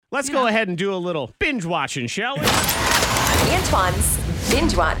let's go ahead and do a little binge watching, shall we? Antoine's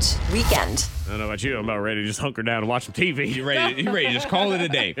Binge Watch Weekend. I don't know about you. I'm about ready to just hunker down and watch some TV. You ready to just call it a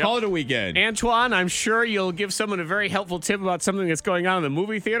day. Call it a weekend. Antoine, I'm sure you'll give someone a very helpful tip about something that's going on in the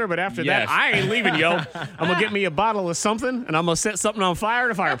movie theater, but after that, I ain't leaving, yo. I'm going to get me a bottle of something, and I'm going to set something on fire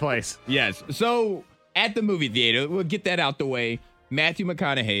in a fireplace. Yes. So, at the movie theater, we'll get that out the way. Matthew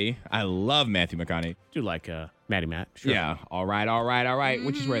McConaughey. I love Matthew McConaughey. Do like Matty Matt. Sure. Yeah. All right.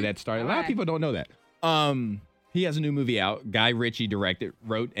 Which is where that started. A lot of people don't know that. He has a new movie out. Guy Ritchie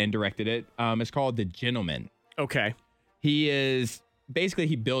wrote and directed it. It's called The Gentleman. Okay. He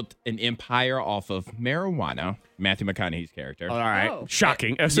built an empire off of marijuana. Matthew McConaughey's character. All right. Oh.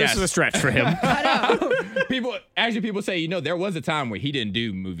 Shocking. This is a stretch for him. I know. People say, there was a time where he didn't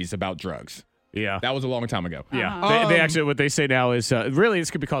do movies about drugs. Yeah. That was a long time ago. Yeah. They actually, what they say now is, really,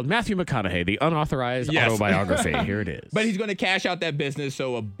 this could be called Matthew McConaughey, the unauthorized autobiography. Here it is. But he's going to cash out that business,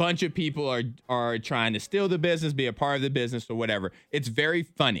 so a bunch of people are trying to steal the business, be a part of the business, or whatever. It's very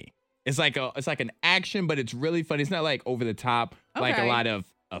funny. It's like an action, but it's really funny. It's not like over the top, like a lot of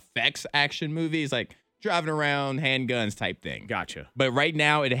effects action movies, like driving around, handguns type thing. Gotcha. But right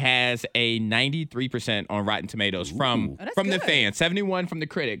now it has a 93% on Rotten Tomatoes from the fans. 71 from the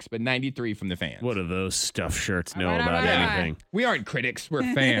critics, but 93 from the fans. What do those stuffed shirts know about anything? We aren't critics. We're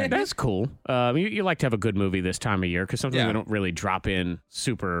fans. That's cool. You like to have a good movie this time of year because sometimes we don't really drop in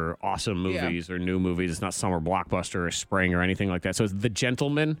super awesome movies or new movies. It's not summer blockbuster or spring or anything like that. So it's The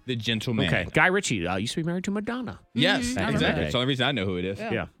Gentleman. The Gentleman. Okay. Guy Ritchie used to be married to Madonna. Yes, exactly. That. It's the only reason I know who it is.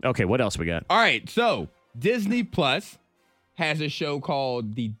 Yeah. Okay, what else we got? All right, so Disney Plus has a show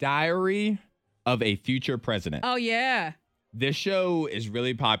called The Diary of a Future President. Oh, yeah. This show is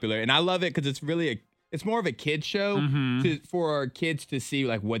really popular, and I love it because it's more of a kid show for kids to see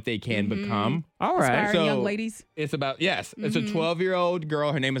like what they can become. All right. Inspiring young ladies. It's about, it's a 12-year-old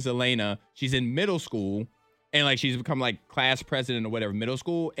girl. Her name is Elena. She's in middle school, and like she's become like class president or whatever, middle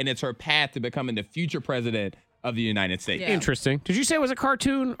school, and it's her path to becoming the future president of the United States. Yeah. Interesting. Did you say it was a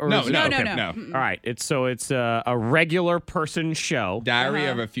cartoon? Or No. Okay. No. All right. It's a regular person show. Diary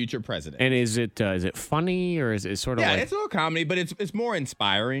of a Future President. And is it funny or is it sort of like... it's a little comedy, but it's more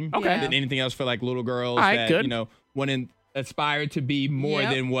inspiring Okay. than anything else for like little girls All right, that, good. want to aspire to be more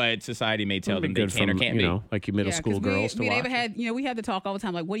than what society may tell them they can or can't be. Like your middle school 'cause girls to we watch. had, we have to talk all the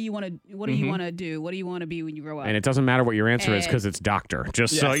time. Like, what do you want to do? What do you want to be when you grow up? And it doesn't matter what your answer is because it's doctor,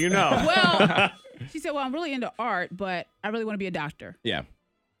 just so you know. Well, she said, well, I'm really into art, but I really want to be a doctor. Yeah.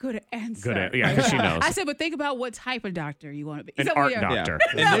 Good answer. because she knows. I said, but think about what type of doctor you want to be. An art doctor.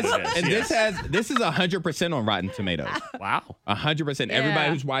 This is 100% on Rotten Tomatoes. Wow. 100%. Yeah. Everybody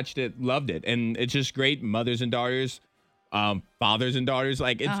who's watched it loved it. And it's just great. Mothers and daughters, fathers and daughters.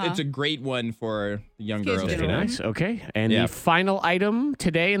 Like it's a great one for young Kids girls. in Very general. nice. Okay. And the final item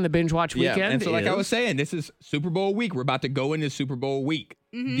today in the Binge Watch Weekend And so like I is- was saying, this is Super Bowl week. We're about to go into Super Bowl week.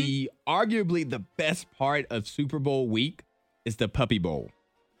 Arguably the best part of Super Bowl week is the Puppy Bowl.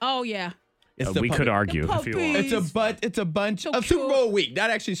 Oh, yeah. It's we could argue The if you want. puppies. It's a bunch So of Super cute. Bowl week, not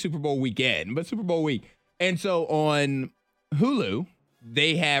actually Super Bowl weekend, but Super Bowl week. And so on Hulu,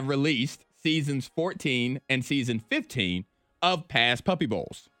 they have released seasons 14 and season 15 of past Puppy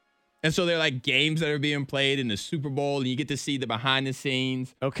Bowls. And so they're like games that are being played in the Super Bowl, and you get to see the behind the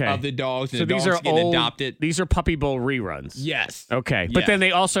scenes of the dogs. And So the these dogs are getting old, adopted. These are Puppy Bowl reruns. Yes. Okay. But then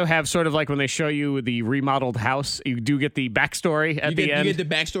they also have sort of like when they show you the remodeled house, you do get the backstory at the end. You get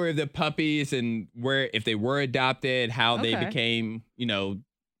the backstory of the puppies and where, if they were adopted, how they became,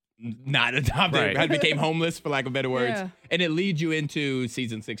 not adopted, how they became homeless, for lack of better words. Yeah. And it leads you into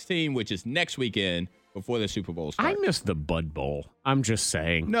season 16, which is next weekend before the Super Bowl starts. I miss the Bud Bowl. I'm just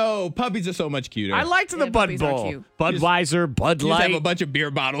saying. No, puppies are so much cuter. I liked the Bud puppies are Bowl. cute. Budweiser, Bud You just have a Light. bunch of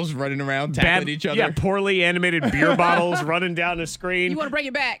beer bottles running around, tackling each other. Yeah, poorly animated beer bottles running down the screen. You want to bring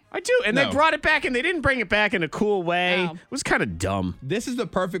it back? I do. And they brought it back, and they didn't bring it back in a cool way. No. It was kind of dumb. This is the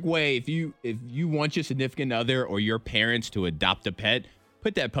perfect way if you want your significant other or your parents to adopt a pet,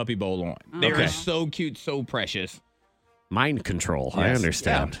 put that Puppy Bowl on. They are so cute, so precious. Mind control. I Yes.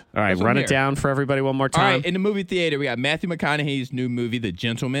 understand. Yeah. All right, That's what run I'm it here. down for everybody one more All time. right, in the movie theater, we got Matthew McConaughey's new movie, The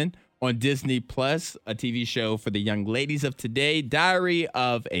Gentleman, on Disney Plus, a TV show for the young ladies of today, Diary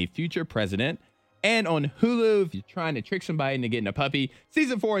of a Future President. And on Hulu, if you're trying to trick somebody into getting a puppy,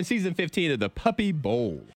 season 4 and season 15 of The Puppy Bowl.